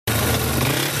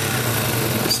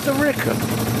Mr. Rickham.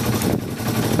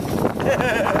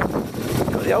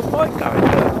 Got the old bike going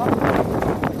there.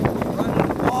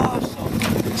 Running awesome.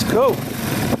 It's cool.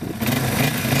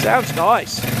 Sounds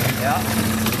nice. Yeah.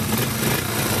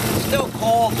 Still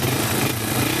cold.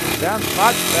 Sounds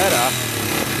much better.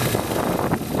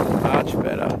 Much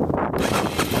better.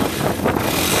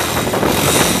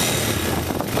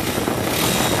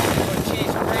 Oh,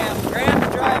 geez, Graham's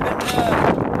driving.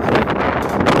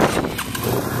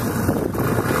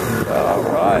 Well, all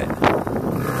right.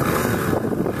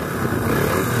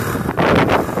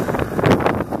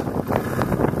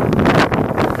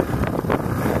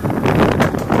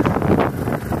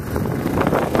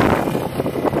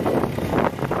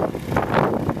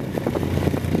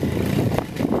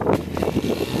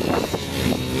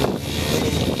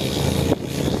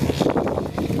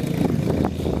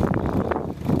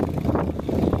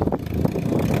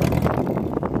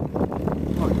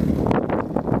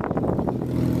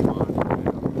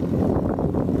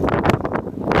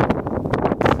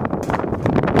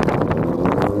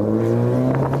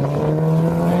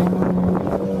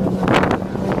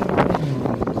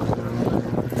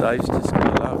 Dave's just going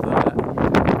to love that.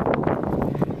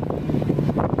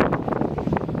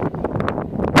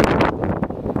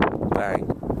 Bang.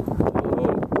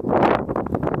 Oh.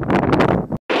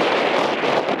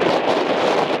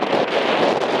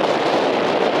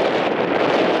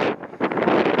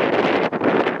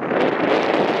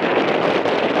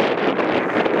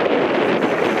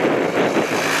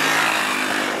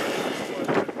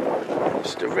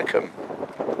 Mr. Rickham.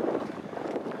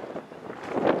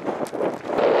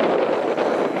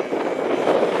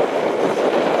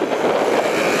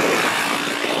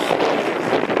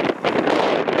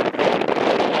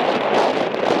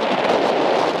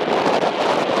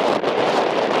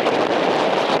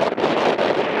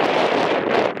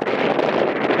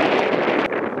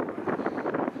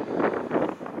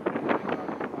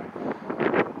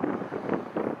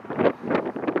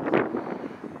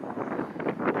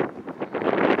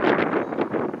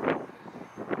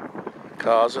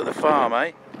 Cars at the farm,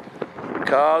 eh?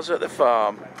 Cars at the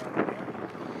farm.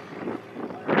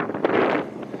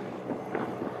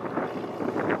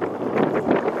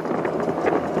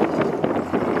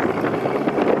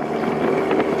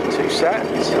 Two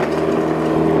Saturns.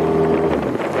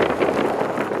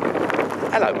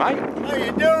 Hello, mate. How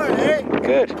you doing, eh?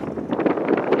 Good.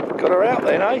 Got her out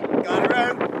then, eh? Got her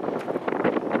out.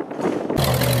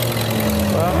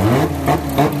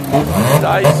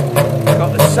 Dave's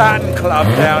got the Saturn Club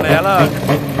down here, look.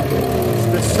 It's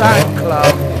the Saturn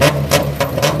Club.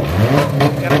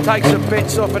 Gonna take some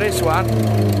bits off of this one.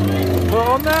 Put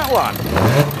on that one.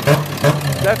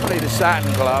 Definitely the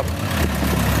Saturn Club.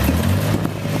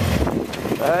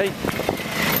 Hey.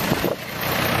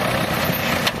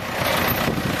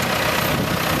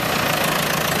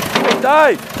 Hey,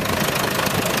 Dave.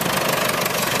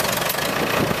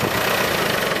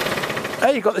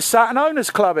 Hey, you got the Saturn Owners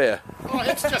Club here. Oh,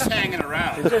 it's just hanging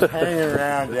around. It's just hanging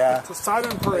around, yeah. It's a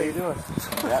silent parade. How you doing?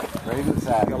 Yeah, ready to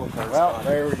decide. Well,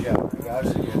 there we go.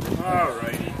 All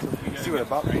righty. See what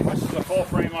about me. This is a full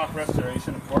frame off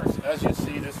restoration, of course. As you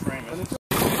see, this frame is.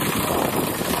 Okay,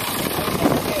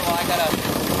 well, I gotta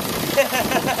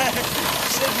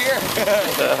sit here.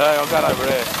 I've got over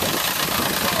here.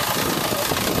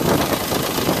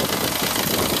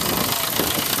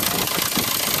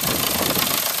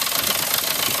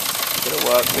 Bit of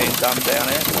work being done down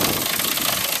here.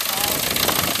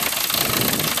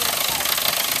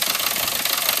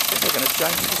 I think we're going to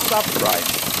change the subframe.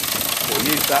 We'll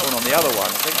use that one on the other one.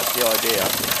 I think that's the idea.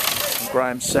 And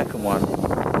Graham's second one. All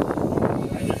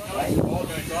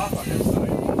goes off on this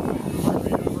side.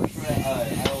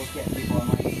 I always get people on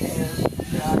my hair,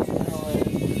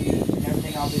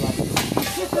 everything. I'll be like,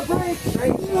 get the brakes,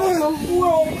 right?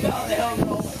 Whoa, down the hell,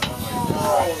 no.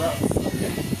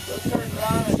 Just turn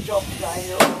around and jump down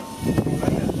here.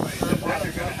 Then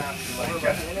you're going to have to like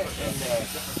get it.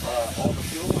 All the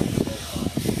fuel.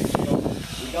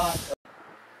 We got.